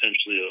that is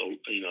potentially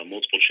a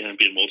multiple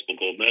champion, multiple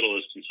gold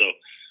medalist. And so,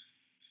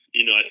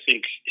 I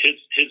think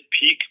his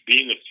peak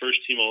being a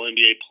first-team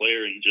All-NBA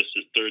player in just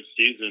his third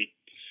season,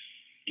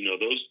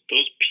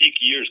 those peak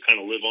years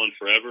kind of live on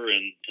forever.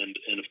 And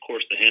of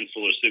course, the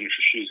handful of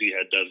signature shoes he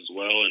had does as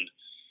well. And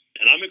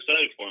I'm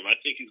excited for him. I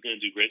think he's going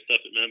to do great stuff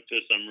at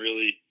Memphis. I'm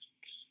really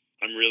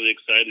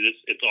excited.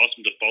 It's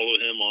awesome to follow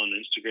him on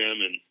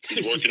Instagram, and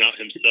he's working out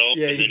himself.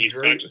 Yeah, and then he's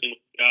great. practicing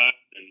with guys,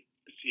 and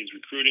he's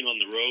recruiting on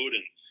the road,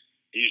 and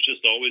he's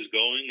just always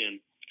going. And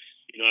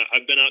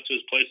I've been out to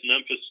his place in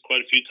Memphis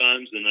quite a few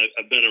times, and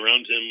I've been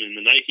around him in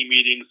the Nike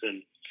meetings,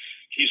 and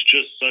he's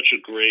just such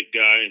a great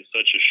guy and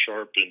such a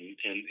sharp and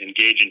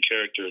engaging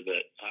character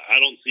that I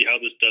don't see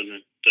how this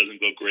doesn't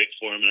go great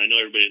for him. And I know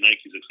everybody at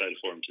Nike's excited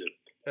for him too.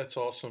 That's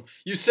awesome.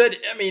 You said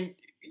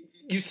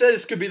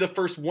this could be the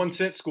first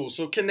 1-cent school.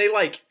 So can they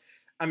I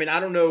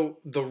don't know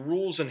the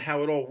rules and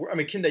how it all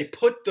works. Can they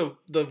put the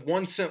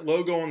 1-cent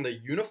logo on the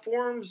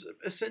uniforms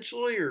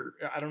essentially, or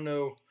I don't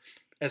know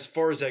as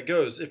far as that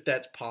goes, if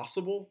that's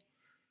possible?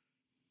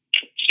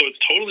 So it's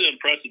totally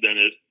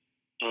unprecedented.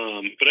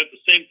 But at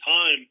the same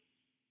time,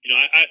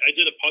 I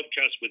did a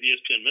podcast with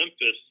ESPN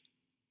Memphis,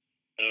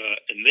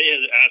 and they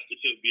had asked if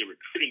it would be a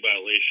recruiting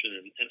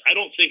violation, and I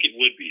don't think it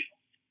would be.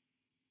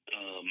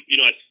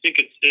 I think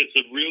it's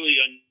a really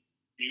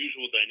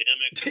unusual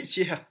dynamic.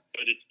 Yeah.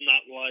 But it's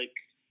not like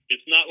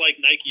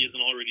Nike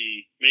isn't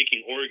already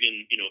making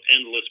Oregon,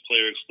 endless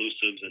player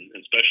exclusives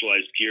and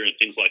specialized gear and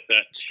things like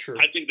that. It's true.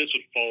 I think this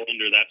would fall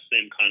under that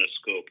same kind of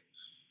scope.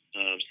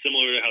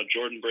 Similar to how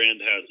Jordan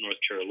Brand has North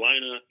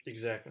Carolina.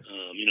 Exactly.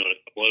 And a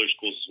couple other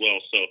schools as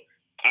well. So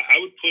I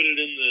would put it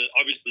in the,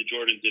 obviously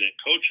Jordan didn't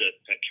coach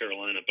at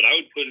Carolina, but I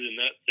would put it in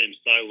that same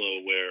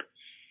silo where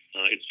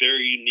it's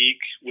very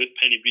unique with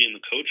Penny being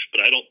the coach,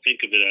 but I don't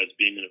think of it as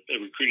being a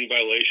recruiting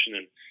violation.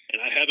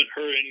 And I haven't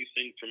heard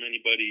anything from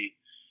anybody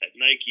at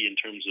Nike in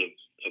terms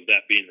of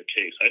that being the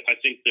case. I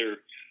think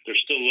they're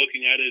still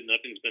looking at it.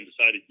 Nothing's been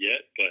decided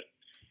yet, but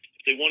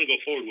if they want to go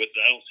forward with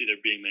it, I don't see there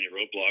being many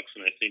roadblocks,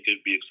 and I think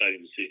it'd be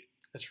exciting to see.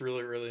 That's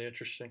really, really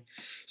interesting.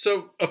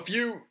 So a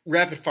few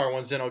rapid-fire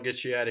ones, then I'll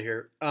get you out of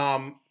here.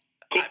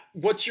 Cool.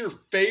 What's your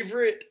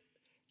favorite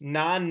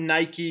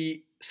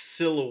non-Nike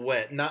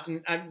silhouette?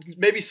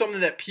 Maybe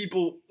something that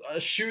a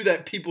shoe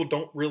that people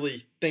don't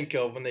really think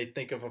of when they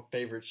think of a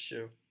favorite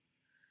shoe.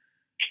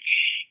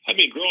 I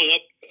mean, growing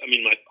up,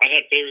 I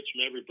had favorites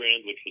from every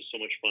brand, which was so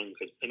much fun.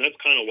 And that's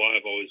kind of why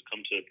I've always come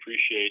to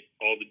appreciate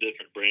all the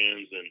different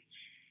brands and,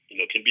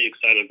 can be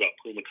excited about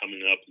PUMA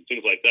coming up and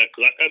things like that.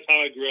 Because that's how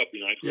I grew up.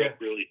 I grew up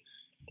really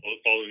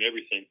following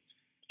everything.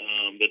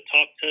 The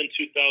top 10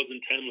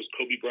 2010 was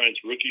Kobe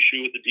Bryant's rookie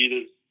shoe with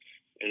Adidas,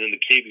 and then the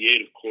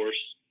KB8, of course.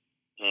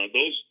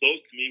 Those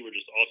to me were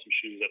just awesome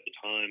shoes at the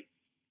time.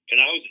 And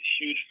I was a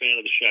huge fan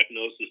of the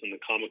Shaqnosis and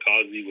the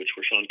Kamikaze, which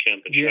were Sean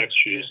Kemp and Shaq's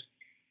shoes.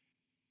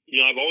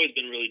 Yeah. I've always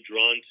been really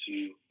drawn to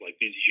like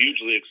these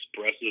hugely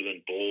expressive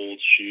and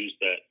bold shoes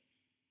that,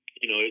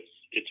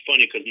 it's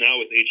funny because now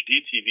with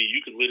HD TV,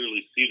 you could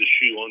literally see the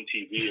shoe on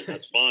TV, and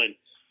that's fine.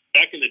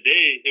 Back in the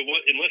day,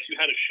 unless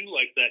you had a shoe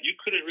like that, you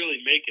couldn't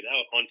really make it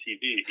out on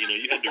TV.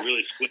 You had to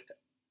really squint.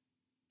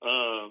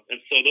 And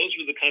so those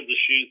were the kinds of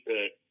shoes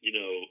that,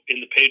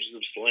 in the pages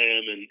of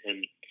Slam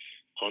and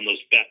on those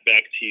fat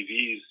back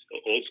TVs,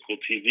 old school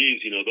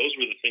TVs, those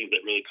were the things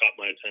that really caught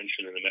my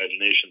attention and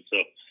imagination.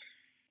 So,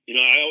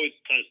 I always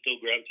kind of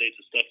still gravitate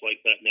to stuff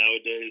like that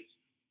nowadays.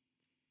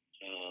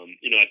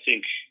 I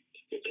think,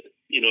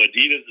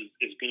 Adidas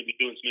is going to be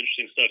doing some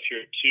interesting stuff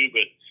here too,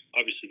 but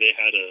obviously they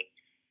had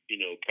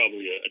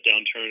probably a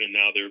downturn, and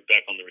now they're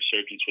back on the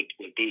resurgence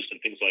with Boost and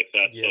things like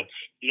that. Yeah.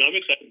 So, I'm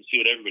excited to see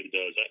what everybody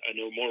does. I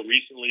know more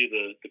recently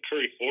the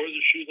Curry 4 is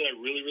a shoe that I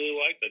really, really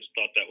liked. I just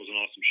thought that was an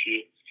awesome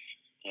shoe.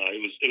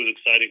 It was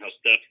exciting how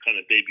Steph kind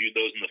of debuted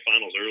those in the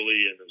finals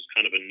early, and it was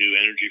kind of a new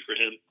energy for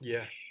him.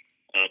 Yeah.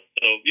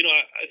 So,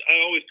 I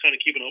always kind of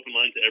keep an open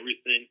mind to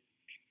everything.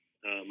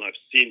 I've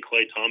seen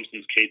Klay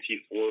Thompson's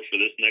KT4 for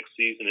this next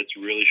season. It's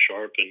really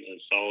sharp and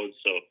solid.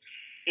 So,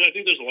 I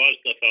think there's a lot of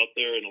stuff out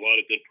there and a lot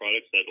of good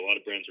products that a lot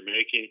of brands are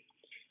making.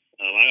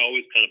 I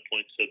always kind of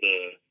point to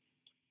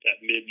that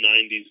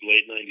mid-'90s,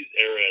 late '90s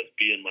era as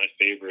being my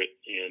favorite,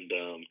 and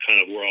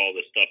kind of where all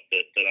the stuff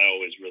that I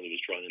always really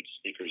was drawn into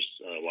sneakers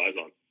lies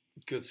on.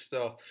 Good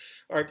stuff.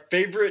 All right,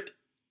 favorite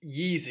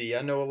Yeezy.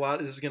 I know a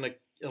lot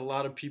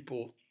of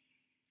people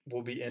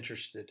will be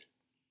interested.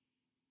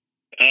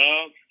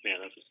 Man,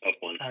 that's a tough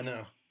one. I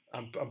know.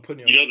 I'm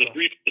putting you on the spot.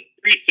 The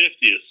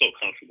 350 is so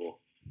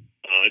comfortable.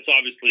 It's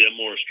obviously a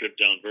more stripped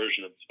down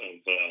version of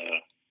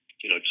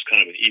just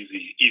kind of an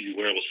easy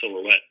wearable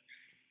silhouette.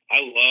 I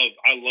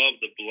love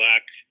the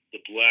black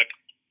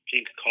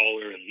pink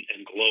collar and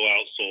glow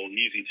outsole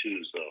Yeezy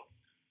 2s though.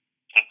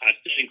 I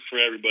think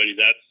for everybody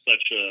that's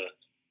such a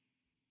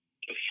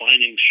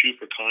defining shoe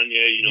for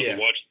Kanye. The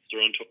watch that's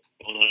thrown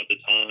on at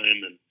the time,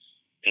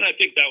 and I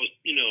think that was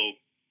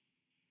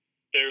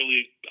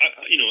fairly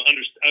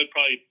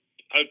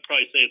I would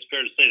probably say it's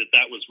fair to say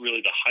that was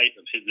really the height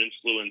of his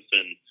influence,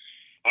 and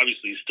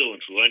obviously he's still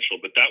influential,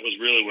 but that was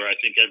really where I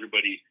think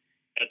everybody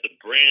at the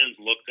brands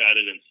looked at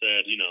it and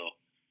said,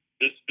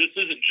 this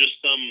isn't just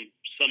some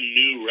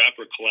new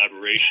rapper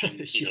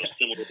collaboration,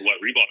 similar to what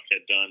Reebok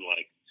had done.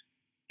 Like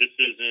this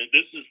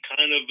is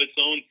kind of its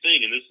own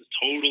thing, and this is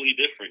totally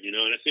different, and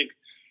I think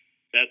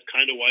that's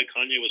kind of why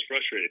Kanye was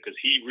frustrated, because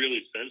he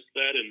really sensed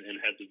that and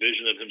had the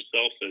vision of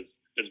himself as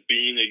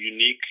being a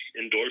unique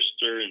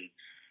endorser and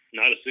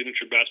not a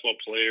signature basketball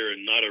player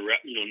and not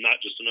not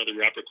just another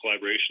rapper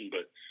collaboration,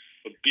 but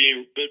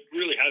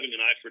really having an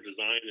eye for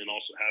design and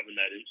also having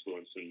that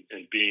influence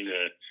and being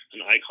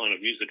an icon of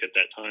music at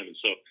that time. And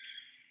so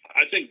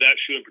I think that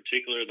shoe in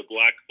particular, the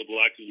black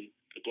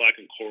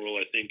and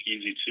coral, I think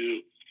Yeezy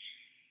 2,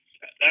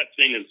 that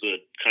thing is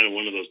kind of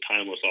one of those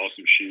timeless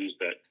awesome shoes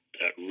that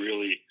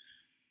really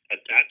at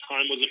that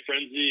time was a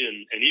frenzy,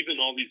 and even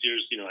all these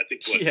years, I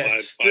think 6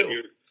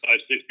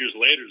 years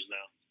later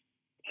now,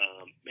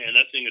 man,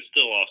 that thing is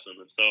still awesome.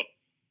 And so,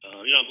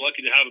 I'm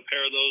lucky to have a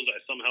pair of those. I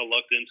somehow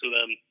lucked into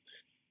them,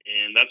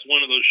 and that's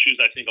one of those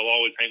shoes I think I'll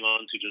always hang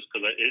on to, just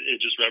because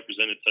it just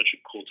represented such a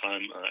cool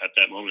time at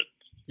that moment.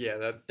 Yeah,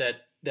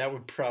 that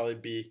would probably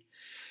be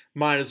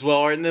mine as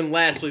well. And then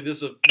lastly, having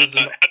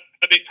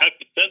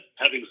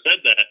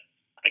said that,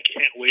 I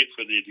can't wait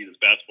for the Adidas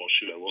basketball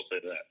shoe. I will say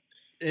that.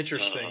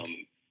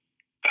 Interesting.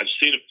 I've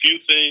seen a few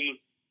things.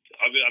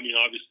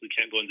 Obviously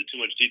can't go into too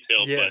much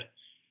detail, but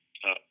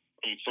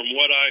from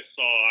what I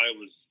saw, I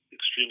was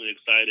extremely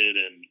excited,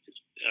 and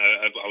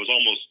I was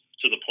almost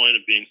to the point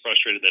of being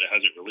frustrated that it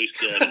hasn't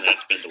released yet and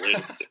that's been delayed.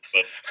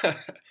 But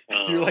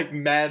you're like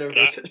mad over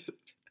it.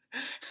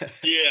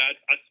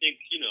 I think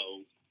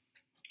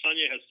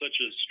Kanye has such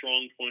a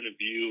strong point of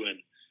view, and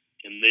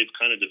they've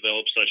kind of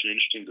developed such an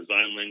interesting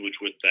design language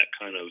with that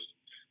kind of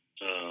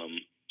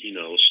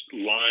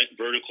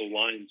vertical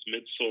lines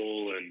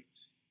midsole and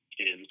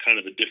kind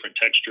of the different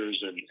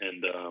textures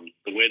and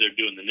the way they're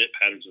doing the knit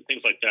patterns and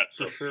things like that.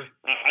 So For sure.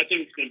 I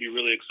think it's going to be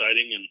really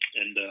exciting.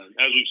 And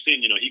as we've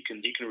seen, he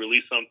can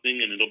release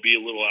something and it'll be a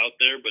little out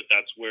there, but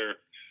that's where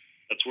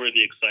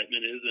the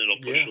excitement is, and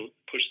it'll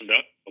push them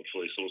down,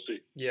 hopefully. So we'll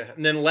see. Yeah.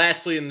 And then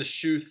lastly, in the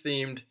shoe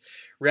themed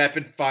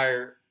rapid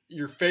fire,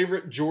 your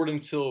favorite Jordan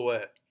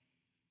silhouette.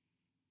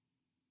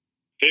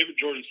 Favorite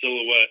Jordan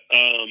silhouette.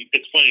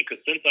 It's funny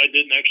because since I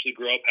didn't actually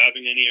grow up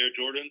having any Air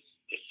Jordans,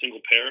 a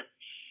single pair,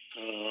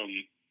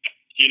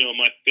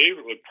 my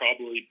favorite would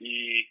probably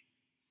be.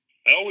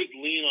 I'm always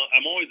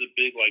a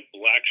big like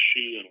black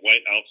shoe and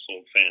white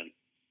outsole fan.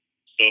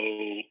 So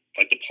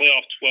like the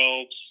playoff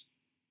 12s,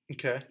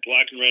 okay,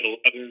 black and red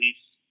 11s,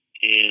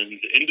 and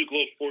the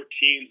Indiglo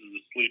 14s is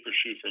a sleeper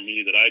shoe for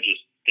me that I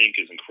just think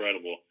is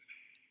incredible.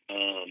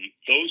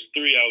 Those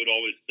three I would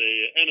always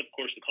say, and of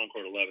course the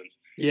Concord 11s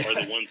are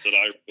the ones that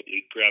I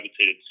really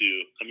gravitated to.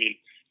 I mean,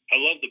 I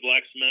love the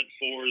black cement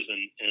 4s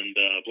and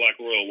black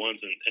royal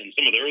 1s and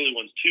some of the early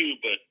ones too,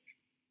 but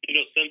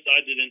since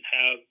I didn't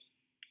have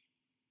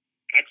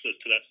access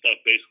to that stuff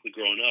basically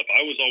growing up,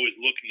 I was always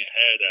looking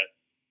ahead at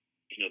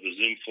the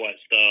Zoom Flight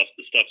stuff,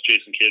 the stuff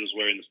Jason Kidd was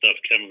wearing, the stuff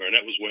Kevin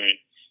Garnett was wearing,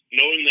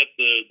 knowing that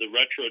the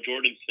retro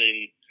Jordan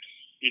thing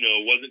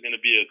wasn't going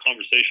to be a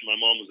conversation my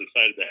mom was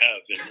excited to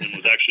have and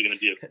was actually going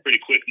to be a pretty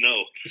quick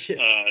no. So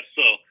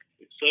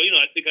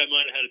I think I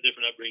might have had a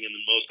different upbringing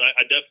than most.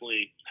 I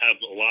definitely have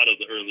a lot of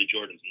the early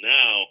Jordans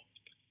now,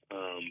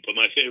 but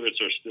my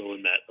favorites are still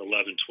in that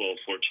 11, 12,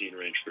 14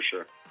 range for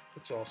sure.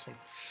 That's awesome.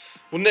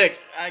 Well, Nick,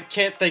 I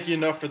can't thank you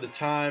enough for the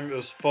time. It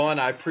was fun.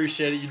 I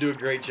appreciate it. You do a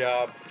great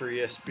job for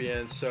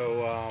ESPN.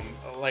 So,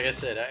 like I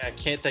said, I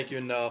can't thank you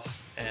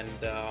enough, and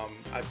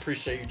I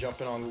appreciate you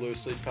jumping on the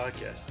Lewis Lead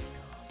podcast.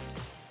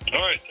 All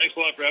right. Thanks a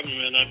lot for having me,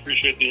 man. I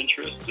appreciate the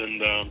interest, and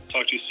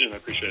talk to you soon. I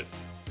appreciate it.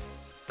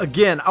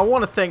 Again, I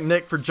want to thank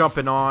Nick for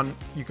jumping on.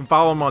 You can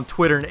follow him on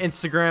Twitter and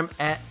Instagram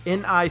at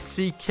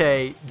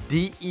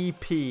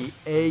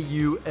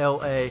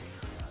NICKDEPAULA.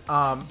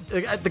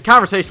 The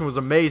conversation was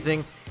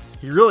amazing.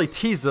 He really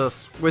teased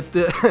us with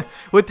the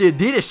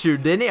Adidas shoe,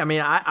 didn't he? I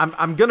mean,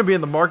 I'm going to be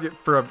in the market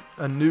for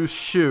a new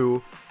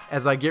shoe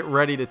as I get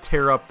ready to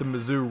tear up the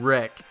Mizzou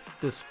Rec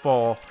this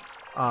fall.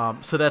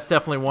 So that's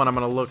definitely one I'm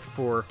going to look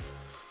for.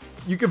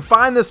 You can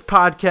find this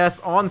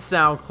podcast on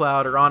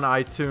SoundCloud or on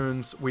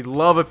iTunes. We'd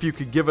love if you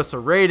could give us a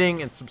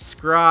rating and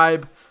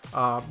subscribe.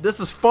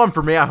 This is fun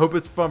for me. I hope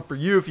it's fun for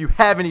you. If you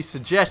have any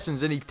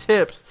suggestions, any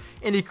tips,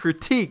 any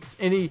critiques,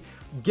 any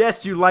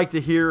guests you'd like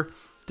to hear,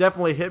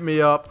 definitely hit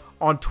me up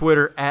on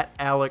Twitter at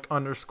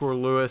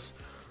Alec_Lewis.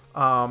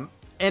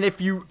 And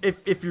if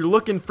you're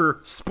looking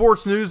for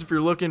sports news, if you're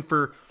looking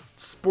for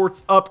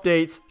sports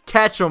updates,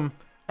 catch them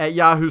at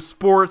Yahoo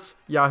Sports,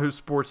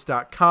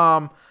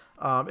 yahoosports.com.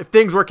 If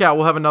things work out,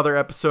 we'll have another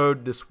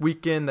episode this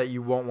weekend that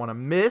you won't want to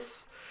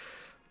miss.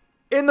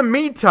 In the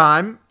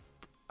meantime,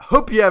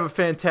 hope you have a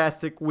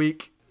fantastic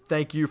week.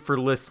 Thank you for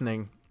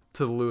listening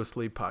to the Lewis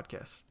Lead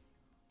Podcast.